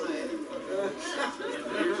sauna anymore.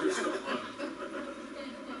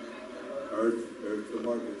 Earth to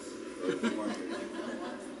Marcus. Earth to Marcus.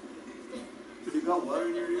 You got water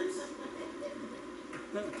in your ears?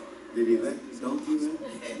 Did he let donkey in?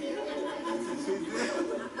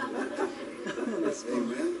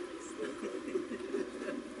 Amen.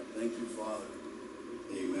 Thank you, Father.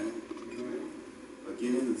 Amen.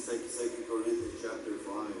 Again in 2 Corinthians chapter 5,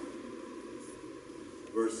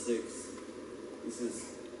 verse 6, it says,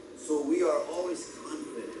 so we are always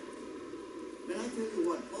confident. Man, I tell you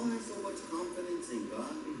what, Paul has so much confidence in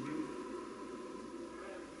God,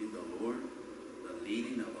 in the Lord, the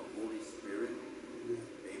leading of the Holy Spirit.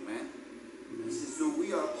 Amen. He says, so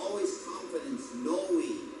we are always confident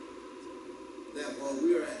knowing that while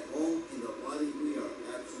we are at home in the body, we are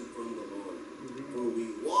absent from the Lord. For we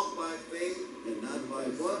walk by faith and not by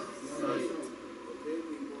what? Sight. Okay,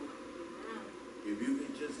 people. If you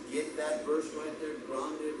can just get that verse right there,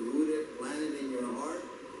 grounded, rooted, planted in your heart,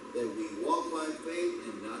 that we walk by faith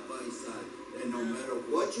and not by sight. And no matter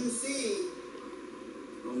what you see,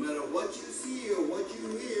 no matter what you see or what you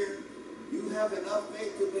hear, you have enough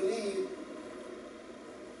faith to believe.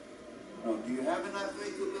 Now, do you have enough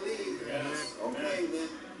faith to believe? Yes. Okay, then.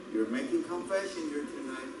 You're making confession here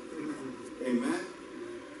tonight. Amen.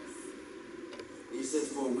 He says,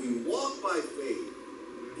 for we walk by faith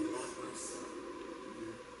and not by sight.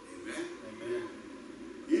 Amen. Amen.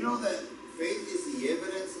 You know that faith is the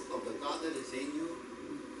evidence of the God that is in you?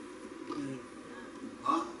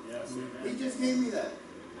 Huh? Yes. He just gave me that.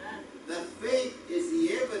 That faith is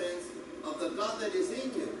the evidence of the God that is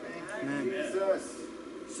in you. Amen. Jesus.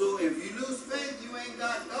 So if you lose faith, you ain't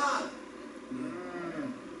got God.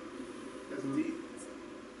 That's deep.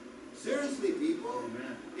 Seriously, people.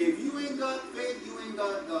 Amen. If you ain't got faith, you ain't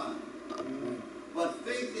got God. But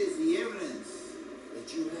faith is the evidence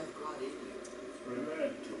that you have God in you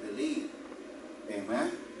Amen. to believe.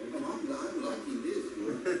 Amen. And I'm liking this,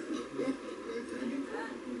 Lord.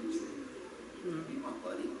 Be my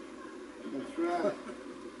buddy. That's right.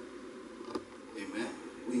 Amen.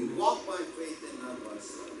 We walk by faith and not by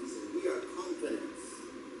sight. He said, we are confident.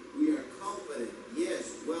 We are confident. Yes,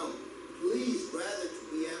 well, please rather to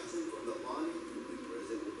be absent from the body to be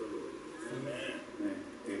present with the Lord. Amen.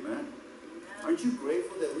 Amen. Aren't you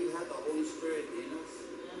grateful that we have the Holy Spirit in us?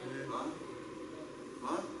 Huh?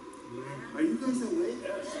 Huh? Are you guys awake?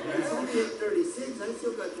 Yes. It's only 8:36. I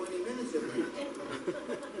still got 20 minutes to preach.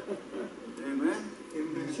 Amen?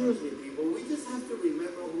 Seriously, people, we just have to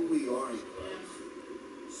remember who we are in Christ.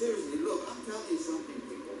 Seriously, look, I'm telling you something,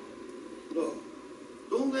 people. Look,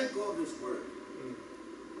 don't let go of His Word.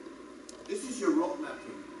 This is your roadmap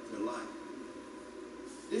to life.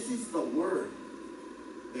 This is the Word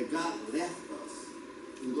that God left us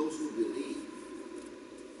to those who believe.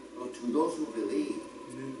 Or to those who believe.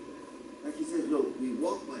 Like He says, look, we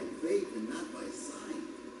walk by faith and not by sight.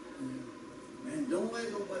 Man, don't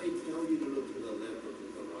let nobody tell you to look to the left or to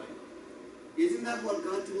the right. Isn't that what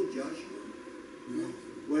God told Joshua?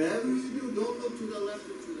 Whatever you do, don't look to the left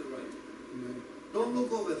or to the right. Don't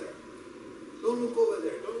look over there. Don't look over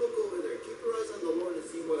there. Don't look over there. Keep your eyes on the Lord and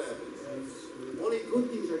see what happens. Only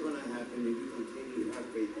good things are going to happen if you continue to have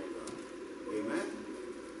faith in God. Amen?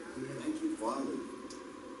 Thank you, Father.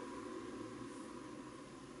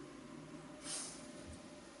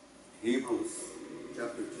 Hebrews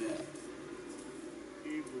chapter 10.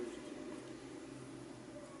 Hebrews.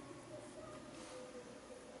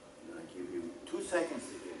 And I give you 2 seconds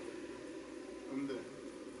to get it. I'm there.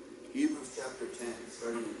 Hebrews chapter 10,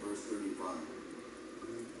 starting in verse 35.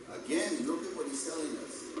 Again, look at what he's telling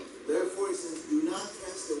us. Therefore, he says, do not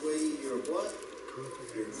cast away your what?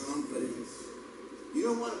 Your confidence. You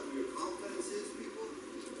know what your confidence is, people?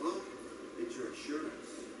 Huh? It's your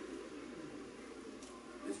assurance.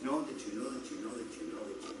 It's knowing that you know that you know that you know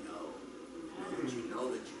that you know. That you know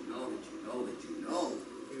that you know that you know that you know.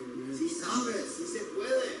 Si sabes, si se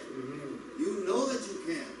puede. You know that you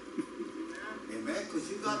can. Amen? Because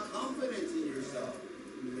you got confidence in yourself.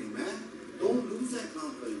 Amen? Don't lose that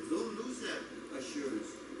confidence. Don't lose that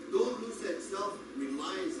assurance. Don't lose that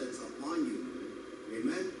self-reliance that's upon you.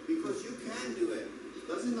 Amen? Because you can do it.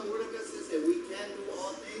 Doesn't the Word of God say that we can do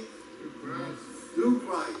all things? Through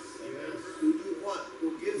Christ. Yes. Who do what?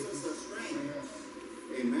 Who gives us the strength.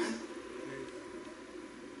 Yes. Amen?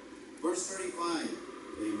 Verse 35.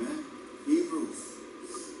 Amen? Hebrews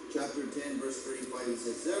chapter 10, verse 35. He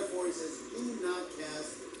says, therefore, he says, do not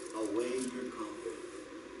cast away your confidence.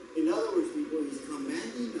 In other words, people, he's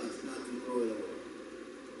commanding us not to throw it away.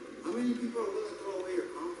 How many people are willing to throw away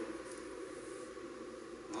your confidence?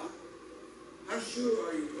 Huh? How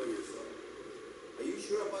sure are you for yourself? Are you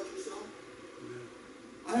sure about yourself?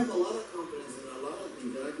 I have a lot of confidence in a lot of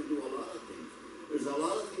things, that I can do a lot of things. There's a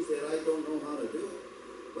lot of things that I don't know how to do.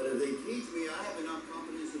 But if they teach me, I have enough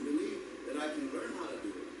confidence to believe that I can learn how to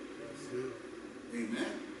do it.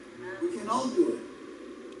 Amen? We can all do it.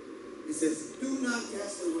 He says, do not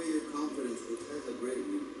cast away your confidence, which has a great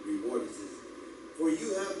reward. He says, for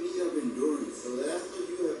you have need of endurance, so that after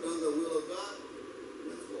you have done the will of God,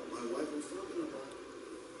 that's what my wife was talking about.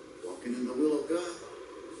 Walking in the will of God.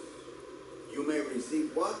 You may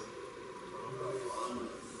receive what?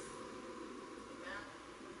 Promise.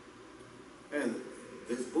 And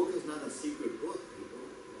this book is not a secret book, people.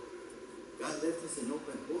 God left us an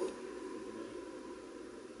open book.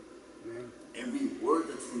 Every word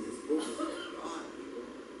that's in this book is from God, people.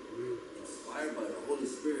 Inspired by the Holy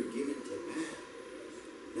Spirit given to man.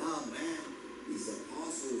 Now, man, these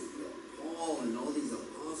apostles, Paul and all these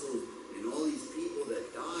apostles and all these people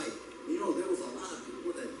that died, you know, there was a lot of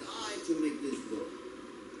people that died to make this book.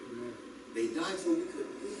 They died so we could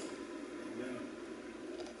live.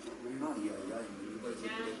 Not you guys should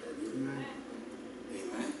get that in.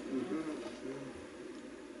 Amen.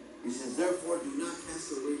 He says, therefore, do not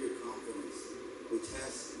cast away your confidence, which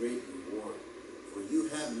has great reward. For you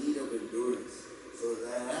have need of endurance, so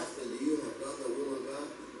that after you have done the will of God,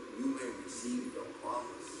 you may receive the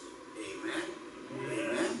promise. Amen.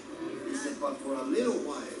 Amen. He said, but for a little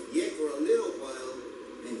while, yet for a little while,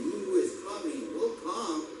 and he who is coming will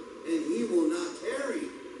come, and he will not tarry.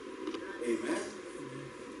 Amen.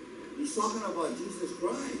 He's talking about Jesus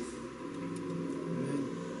Christ.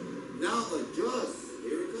 Now the just,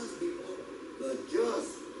 here it comes, people, the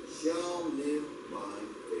just shall live by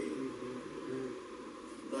faith.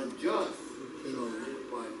 The just shall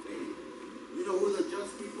live by faith. You know who the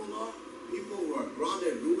just people are? People who are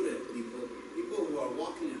grounded, rooted people. People who are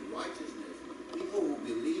walking in righteousness. People who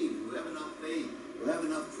believe, who have enough faith, who have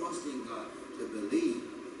enough trust in God to believe.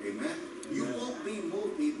 Amen? You won't be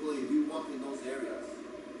moved, people, if you walk in those areas.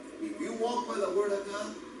 If you walk by the Word of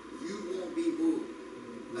God, you won't be moved.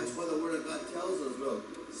 That's why the Word of God tells us, look,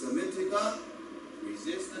 submit to God,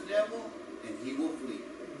 resist the devil, and he will flee.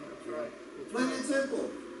 That's right. Plain and simple.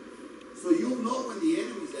 So you'll know when the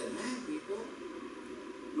enemy's at hand, people.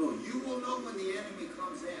 No, you will know when the enemy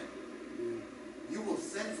comes in. You will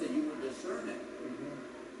sense it. You will discern it.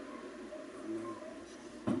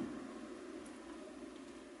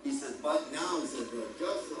 He says, but now, he says, the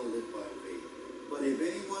just shall live by faith. But if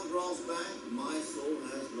anyone draws back, my soul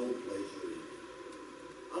has no pleasure in it.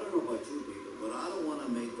 I don't know about you people, but I don't want to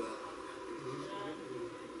make God unhappy.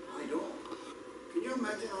 I don't. Can you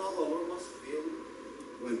imagine how the Lord must feel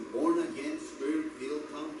when born again,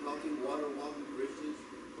 spirit-filled, tongue-talking, water-walking Christians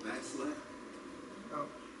backslide? Oh.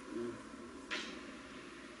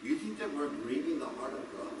 You think that we're grieving the heart of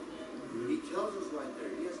God? He tells us right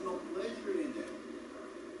there, he has no pleasure in it.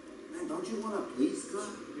 Man, don't you want to please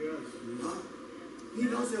God? Yes. Huh? He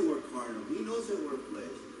knows that we're carnal. He knows that we're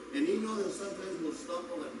flesh. And he knows that sometimes we'll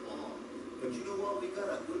stumble and fall. But you know what? We got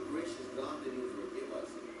a good, gracious God that he will forgive us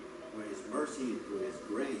for his mercy and for his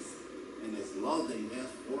grace and his love that he has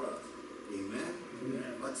for us. Amen?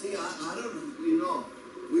 Amen. But see, I don't, you know,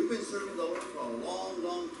 we've been serving the Lord for a long,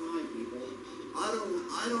 long time, people. I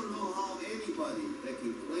don't know how anybody that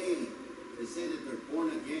can claim to say that they're born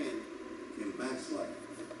again can backslide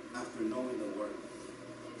after knowing the Word.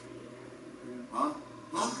 Huh?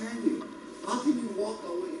 How can you? How can you walk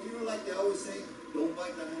away? You know, like they always say, don't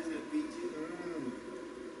bite the hand that feeds you.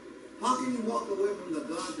 How can you walk away from the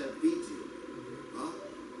God that feeds you? Huh?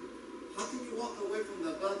 How can you walk away from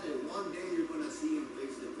the God that one day you're going to see him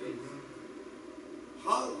face to face?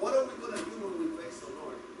 What are we going to do when we face the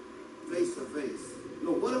Lord? Face to face.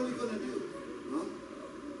 No, what are we going to do? Huh?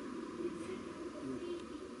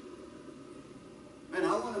 Man,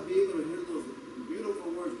 I want to be able to hear those beautiful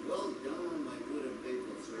words. Well done, my good and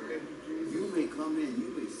faithful servant. You may come in. You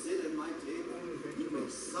may sit at my table. You may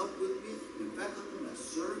sup with me. In fact, I'm going to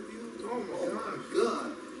serve you. Oh my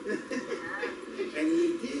God. And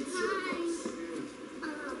he did serve us.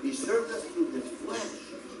 He served us through his flesh.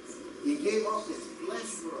 He gave up his flesh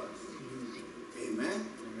for us. Amen.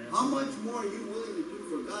 How much more are you willing to do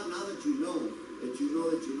for God now that you know, that you know,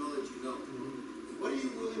 that you know, that you know? What are you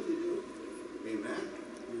willing to do? Amen.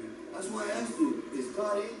 That's why I asked you, is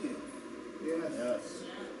God in you? Yes.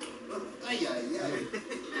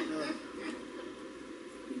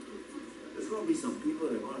 There's going to be some people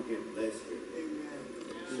that are going to get blessed here. Amen.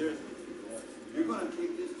 Seriously. You're going to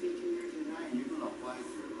take this teaching here tonight and you're going to apply it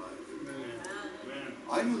to your life. Amen.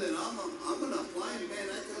 I know that I'm going to apply it, man.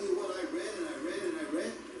 I tell you what, I read and I read and I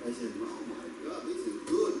read. I said, oh my God, this is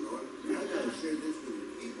good, Lord. I got to share this with the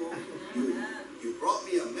people. You brought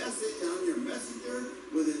me a message, and I'm your messenger,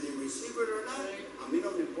 whether they receive it or not. A mí no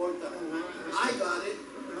me importa. I got it.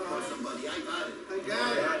 Tell somebody, I got it. I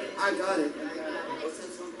got it. I got it. What's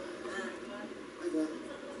that song? I got it.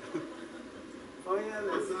 Oh yeah,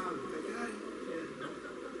 that song. I got it.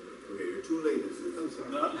 Okay, you're too late. I'm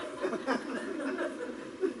sorry.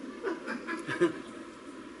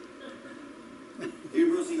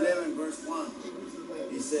 Hebrews 11, verse 1.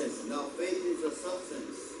 He says, now faith is the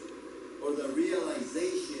substance or the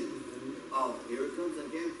realization of, here it comes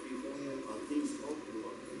again, people, of things hoped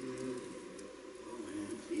for. Oh man,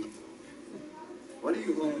 people. What are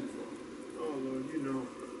you hoping for? Oh Lord, you know.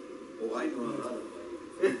 Oh, I know a lot of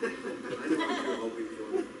things. I know what you're hoping for.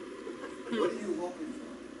 What are you hoping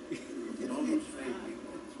for? Don't lose faith,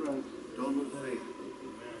 people. That's right. Don't lose faith.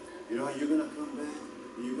 You know, you're going to come back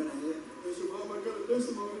and you're going to hear, Mr. Mom, I got a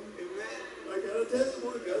testimony. Amen. I got a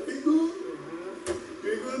testimony. Got to be good.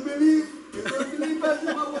 You're going to believe. You're going to believe,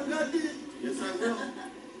 Pastor Mom, what God did. Yes, I will.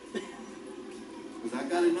 Because I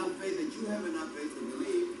got enough faith that you have enough faith to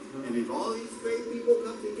believe. And if all these faith people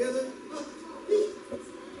come together,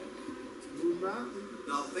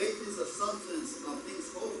 now faith is a substance of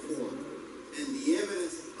things hoped for and the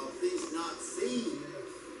evidence of things not seen.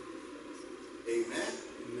 Amen.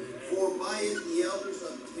 For by it the elders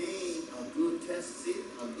obtain a good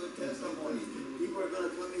testimony. People are going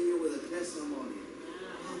to come in here with a testimony.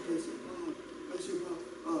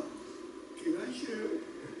 Can I share?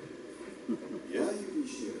 Yeah, you can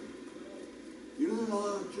share. You know that a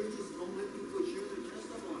lot of churches don't let people share their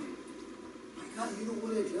testimony. My God, you know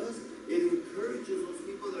what it does? It encourages those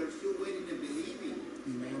people that are still waiting and believing.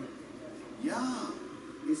 Amen. Yeah.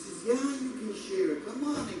 It says, yeah, you can share. Come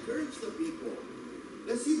on, encourage the people.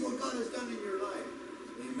 Let's see what God has done in your life.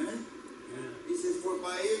 Amen. Yeah. He says, for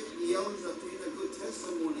by it the elders obtain a good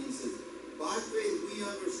testimony. He says, by faith we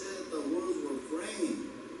understand that the worlds were framed.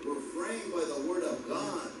 Were framed by the word of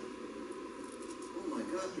God. Oh my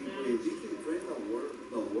God, people, if you can frame the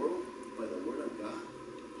world by the word of God,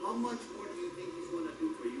 how much more do you think he's going to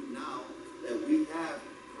do for you now that we have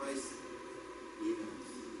Christ in us?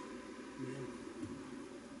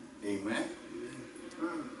 Amen.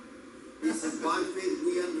 He says, by faith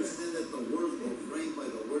we understand that the worlds were framed by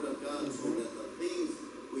the word of God, so that the things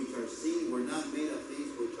which are seen were not made of things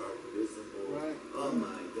which are visible. Right. Oh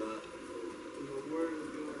my God. The word is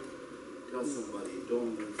good. Tell somebody,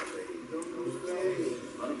 don't lose faith. Don't lose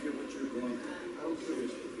faith. I don't care what you're going through. I don't care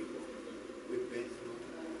what people. We've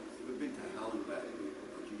been to hell and back, people,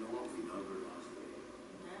 but you know what? We never lost faith.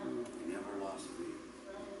 We never lost faith.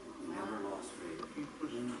 We never lost faith.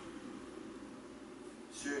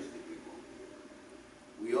 Seriously, people.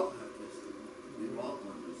 We all have testimony. We've all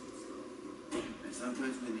gone through some stuff. And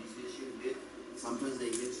sometimes when these issues hit, sometimes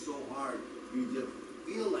they hit so hard, you just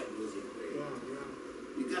feel like losing faith.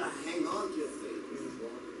 You gotta hang on to your faith.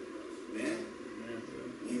 Amen?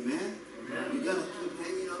 Amen? You gotta keep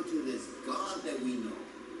hanging on to this God that we know.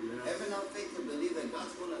 Have enough faith to believe that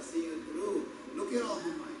God's gonna see you through. Look at all,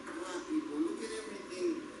 oh my God, people. Look at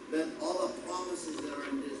everything, that all the promises that are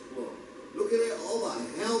in this book. Look at it, all the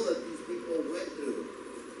hell that these people went through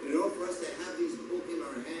in order for us to have this book in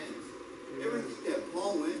our hands. Everything that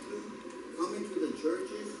Paul went through, coming to the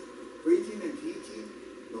churches, preaching and teaching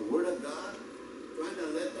the Word of God, trying to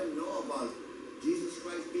let them know about Jesus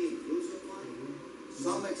Christ being crucified.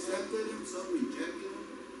 Some accepted him, some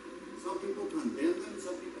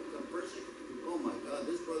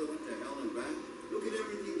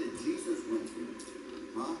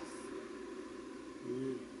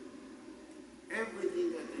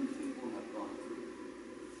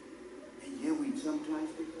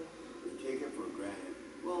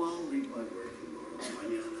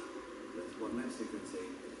pastor could say,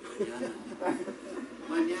 mañana.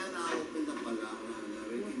 Mañana open the palabra. A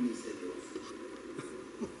ver qué me dice Dios.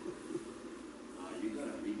 You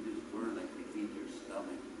gotta read this word like you feed your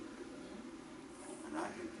stomach. And I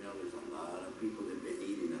can tell there's a lot of people that have been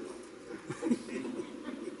eating a lot.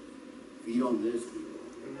 Feed on this, people.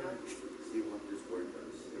 See what this word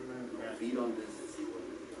does. Feed on this and see what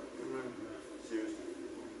it does. Seriously.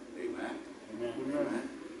 Amen. Amen.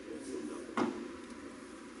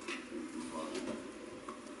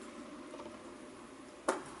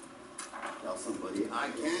 Tell somebody, I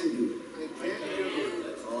can do it. I can do it.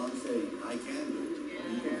 That's all I'm saying. I can do it.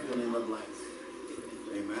 You can fill in the blanks.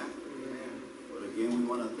 Amen. But again, we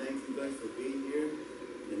want to thank you guys for being here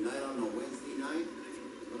tonight on a Wednesday night.